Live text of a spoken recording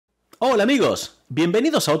Hola amigos,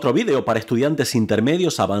 bienvenidos a otro video para estudiantes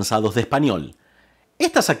intermedios avanzados de español.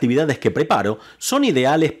 Estas actividades que preparo son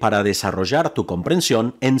ideales para desarrollar tu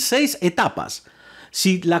comprensión en 6 etapas.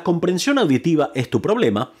 Si la comprensión auditiva es tu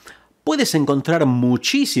problema, puedes encontrar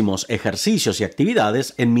muchísimos ejercicios y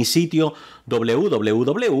actividades en mi sitio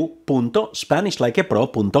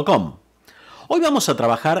www.SpanishLikeAPro.com. Hoy vamos a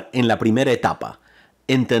trabajar en la primera etapa,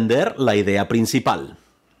 entender la idea principal.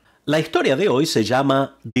 La historia de hoy se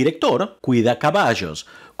llama Director cuida caballos.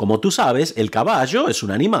 Como tú sabes, el caballo es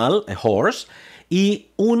un animal, a horse, y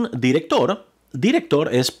un director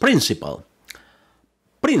es principal.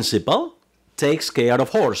 Principal takes care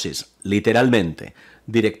of horses, literalmente.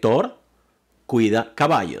 Director cuida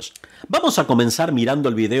caballos. Vamos a comenzar mirando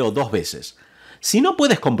el video 2 veces. Si no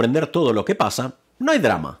puedes comprender todo lo que pasa, no hay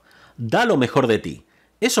drama. Da lo mejor de ti.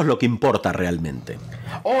 Eso es lo que importa realmente.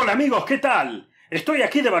 Hola amigos, ¿qué tal? Estoy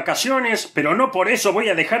aquí de vacaciones, pero no por eso voy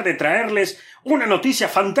a dejar de traerles una noticia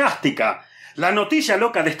fantástica. La noticia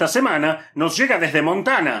loca de esta semana nos llega desde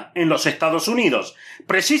Montana, en los Estados Unidos,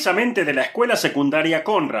 precisamente de la escuela secundaria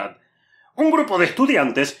Conrad. Un grupo de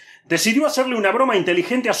estudiantes decidió hacerle una broma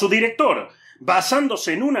inteligente a su director,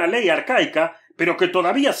 basándose en una ley arcaica, pero que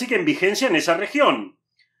todavía sigue en vigencia en esa región.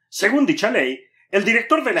 Según dicha ley, el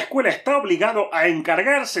director de la escuela está obligado a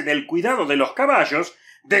encargarse del cuidado de los caballos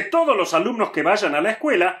de todos los alumnos que vayan a la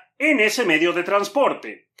escuela en ese medio de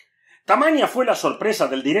transporte. Tamaña fue la sorpresa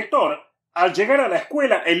del director al llegar a la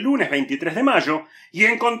escuela el lunes 23 de mayo y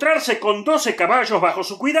encontrarse con 12 caballos bajo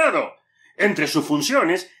su cuidado. Entre sus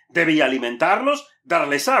funciones debía alimentarlos,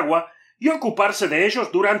 darles agua y ocuparse de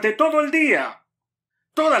ellos durante todo el día.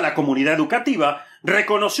 Toda la comunidad educativa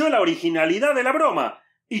reconoció la originalidad de la broma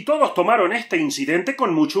y todos tomaron este incidente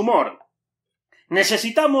con mucho humor.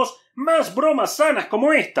 Necesitamos más bromas sanas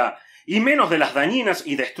como esta y menos de las dañinas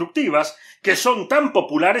y destructivas que son tan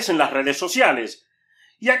populares en las redes sociales.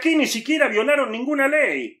 Y aquí ni siquiera violaron ninguna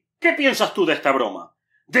ley. ¿Qué piensas tú de esta broma?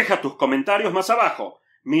 Deja tus comentarios más abajo.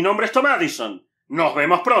 Mi nombre es Tom Addison. Nos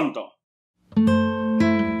vemos pronto.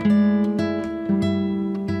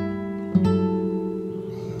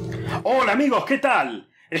 Hola amigos, ¿qué tal?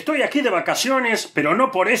 Estoy aquí de vacaciones, pero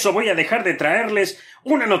no por eso voy a dejar de traerles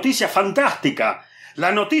una noticia fantástica.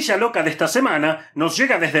 La noticia loca de esta semana nos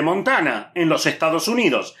llega desde Montana, en los Estados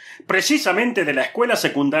Unidos, precisamente de la escuela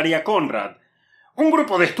secundaria Conrad. Un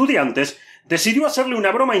grupo de estudiantes decidió hacerle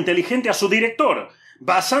una broma inteligente a su director,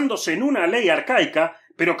 basándose en una ley arcaica,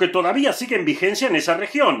 pero que todavía sigue en vigencia en esa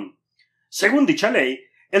región. Según dicha ley,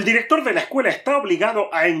 el director de la escuela está obligado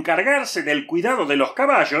a encargarse del cuidado de los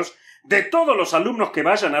caballos de todos los alumnos que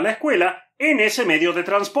vayan a la escuela en ese medio de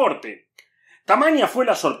transporte. Tamaña fue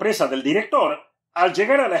la sorpresa del director al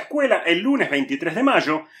llegar a la escuela el lunes 23 de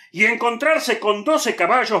mayo y encontrarse con 12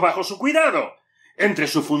 caballos bajo su cuidado. Entre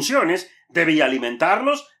sus funciones debía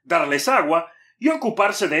alimentarlos, darles agua y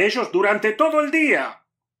ocuparse de ellos durante todo el día.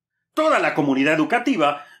 Toda la comunidad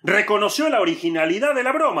educativa reconoció la originalidad de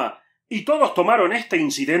la broma y todos tomaron este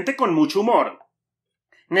incidente con mucho humor.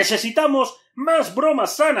 Necesitamos más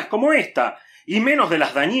bromas sanas como esta y menos de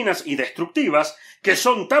las dañinas y destructivas que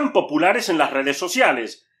son tan populares en las redes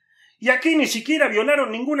sociales. Y aquí ni siquiera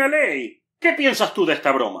violaron ninguna ley. ¿Qué piensas tú de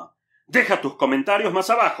esta broma? Deja tus comentarios más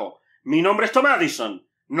abajo. Mi nombre es Tom Addison.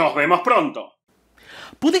 Nos vemos pronto.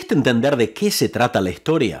 ¿Pudiste entender de qué se trata la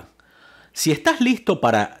historia? Si estás listo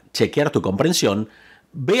para chequear tu comprensión,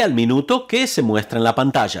 ve al minuto que se muestra en la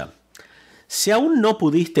pantalla. Si aún no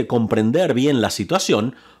pudiste comprender bien la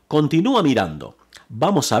situación, continúa mirando.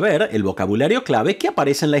 Vamos a ver el vocabulario clave que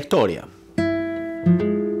aparece en la historia.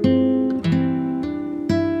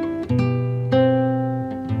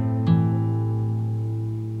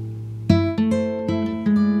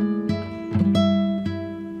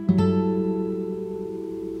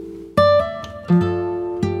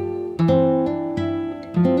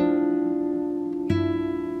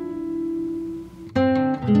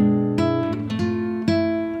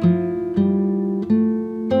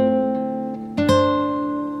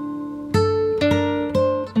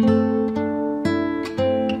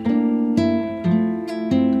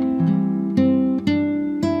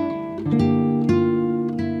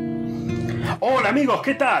 Hola amigos,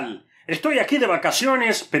 ¿qué tal? Estoy aquí de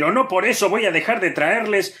vacaciones, pero no por eso voy a dejar de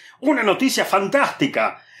traerles una noticia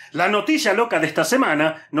fantástica. La noticia loca de esta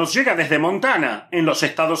semana nos llega desde Montana, en los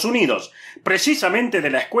Estados Unidos, precisamente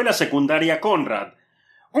de la escuela secundaria Conrad.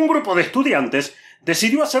 Un grupo de estudiantes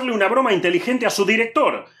decidió hacerle una broma inteligente a su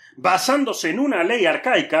director, basándose en una ley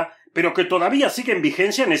arcaica, pero que todavía sigue en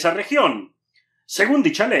vigencia en esa región. Según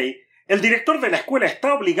dicha ley, el director de la escuela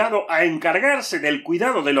está obligado a encargarse del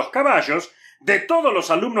cuidado de los caballos de todos los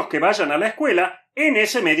alumnos que vayan a la escuela en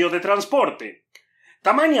ese medio de transporte.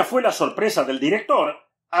 Tamaña fue la sorpresa del director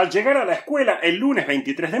al llegar a la escuela el lunes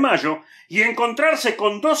 23 de mayo y encontrarse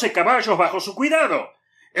con 12 caballos bajo su cuidado.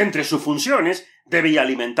 Entre sus funciones debía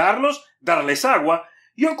alimentarlos, darles agua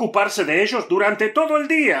y ocuparse de ellos durante todo el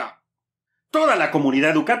día. Toda la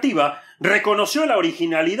comunidad educativa reconoció la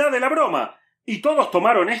originalidad de la broma y todos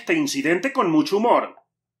tomaron este incidente con mucho humor.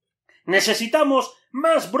 Necesitamos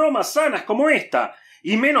más bromas sanas como esta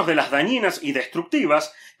y menos de las dañinas y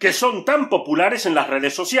destructivas que son tan populares en las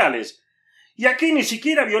redes sociales. Y aquí ni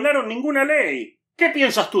siquiera violaron ninguna ley. ¿Qué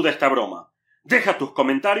piensas tú de esta broma? Deja tus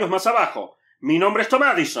comentarios más abajo. Mi nombre es Tom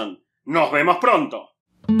Addison. Nos vemos pronto.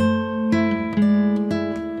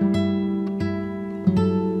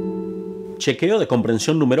 Chequeo de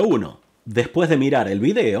comprensión número 1. Después de mirar el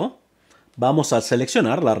video, vamos a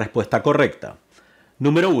seleccionar la respuesta correcta.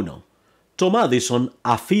 Número 1. Tom Addison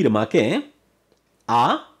afirma que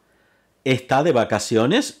A. Está de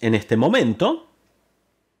vacaciones en este momento.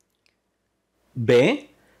 B.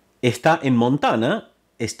 Está en Montana,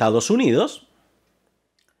 Estados Unidos.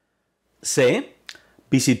 C.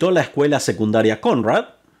 Visitó la escuela secundaria Conrad.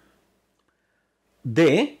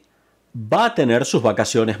 D. Va a tener sus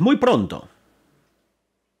vacaciones muy pronto.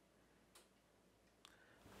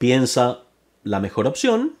 Piensa la mejor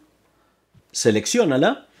opción,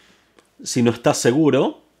 selecciónala. Si no estás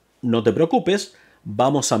seguro, no te preocupes,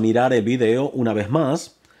 vamos a mirar el video una vez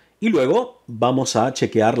más y luego vamos a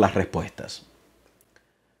chequear las respuestas.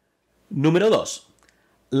 Número 2.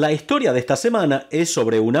 La historia de esta semana es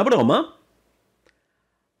sobre una broma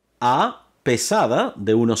A. Pesada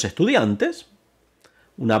de unos estudiantes.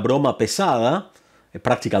 Una broma pesada, a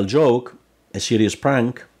practical joke, a serious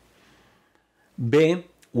prank. B.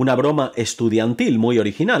 Una broma estudiantil muy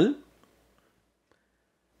original.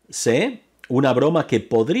 C. Una broma que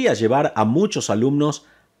podría llevar a muchos alumnos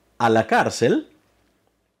a la cárcel.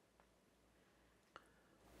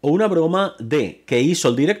 O una broma D. Que hizo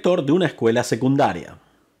el director de una escuela secundaria.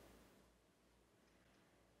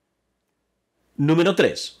 Número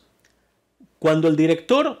 3. Cuando el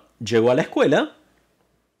director llegó a la escuela,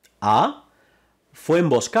 A. Fue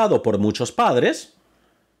emboscado por muchos padres.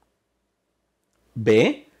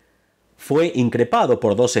 B. Fue increpado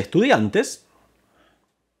por 2 estudiantes.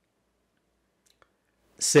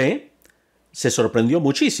 C. Se sorprendió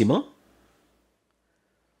muchísimo.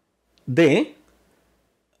 D.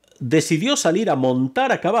 Decidió salir a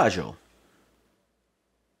montar a caballo.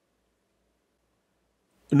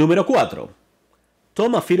 Número 4.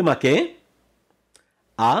 Tom afirma que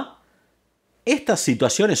A. Estas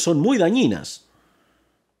situaciones son muy dañinas.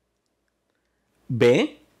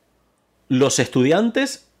 B. Los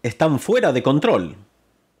estudiantes están fuera de control.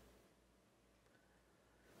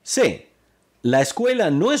 C. La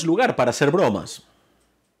escuela no es lugar para hacer bromas.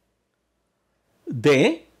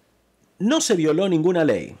 D. No se violó ninguna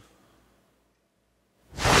ley.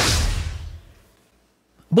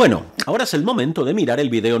 Bueno, ahora es el momento de mirar el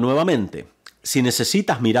video nuevamente. Si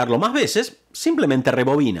necesitas mirarlo más veces, simplemente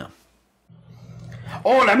rebobina.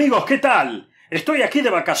 Hola amigos, ¿qué tal? Estoy aquí de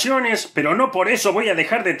vacaciones, pero no por eso voy a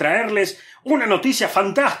dejar de traerles una noticia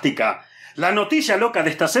fantástica. La noticia loca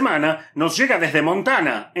de esta semana nos llega desde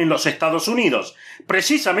Montana, en los Estados Unidos,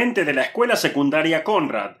 precisamente de la escuela secundaria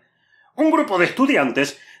Conrad. Un grupo de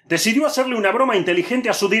estudiantes decidió hacerle una broma inteligente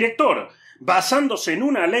a su director, basándose en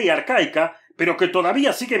una ley arcaica, pero que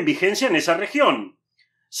todavía sigue en vigencia en esa región.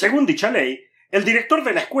 Según dicha ley, el director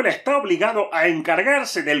de la escuela está obligado a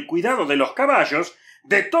encargarse del cuidado de los caballos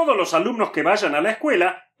de todos los alumnos que vayan a la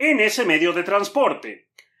escuela en ese medio de transporte.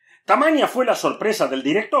 Tamaña fue la sorpresa del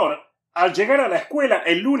director al llegar a la escuela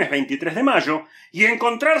el lunes 23 de mayo y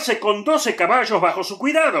encontrarse con 12 caballos bajo su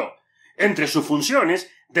cuidado. Entre sus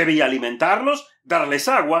funciones debía alimentarlos, darles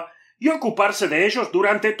agua y ocuparse de ellos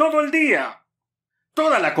durante todo el día.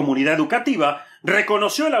 Toda la comunidad educativa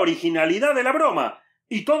reconoció la originalidad de la broma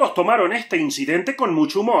y todos tomaron este incidente con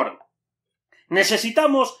mucho humor.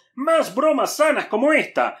 Necesitamos más bromas sanas como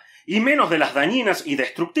esta y menos de las dañinas y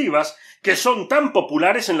destructivas que son tan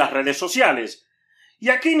populares en las redes sociales. Y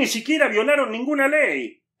aquí ni siquiera violaron ninguna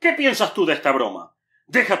ley. ¿Qué piensas tú de esta broma?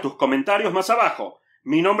 Deja tus comentarios más abajo.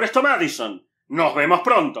 Mi nombre es Tom Addison. Nos vemos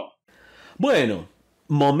pronto. Bueno,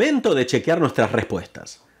 momento de chequear nuestras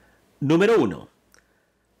respuestas. Número 1.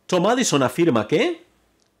 Tom Addison afirma que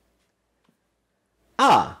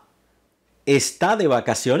A. Está de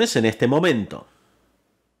vacaciones en este momento.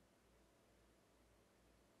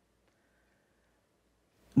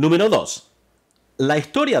 Número 2. La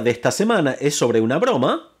historia de esta semana es sobre una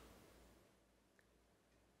broma.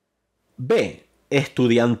 B.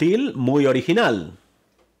 Estudiantil muy original.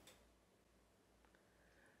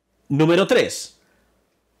 Número 3.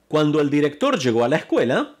 Cuando el director llegó a la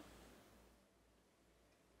escuela,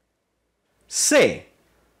 C.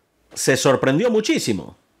 Se sorprendió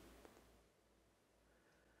muchísimo.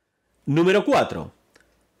 Número 4.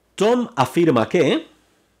 Tom afirma que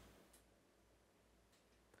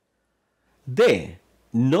D.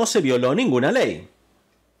 No se violó ninguna ley.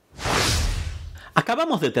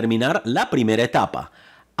 Acabamos de terminar la primera etapa.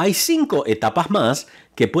 Hay 5 etapas más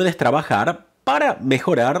que puedes trabajar para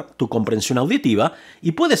mejorar tu comprensión auditiva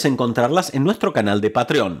y puedes encontrarlas en nuestro canal de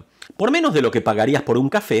Patreon. Por menos de lo que pagarías por un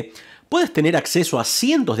café, puedes tener acceso a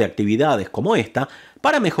cientos de actividades como esta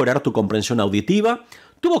para mejorar tu comprensión auditiva,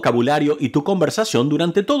 tu vocabulario y tu conversación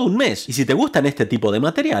durante todo un mes. Y si te gustan este tipo de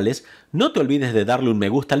materiales, no te olvides de darle un me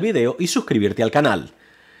gusta al video y suscribirte al canal.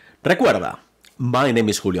 Recuerda, my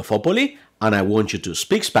name is Julio Foppoli and I want you to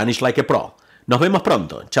speak Spanish like a pro. Nos vemos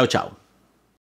pronto. Chao, chao.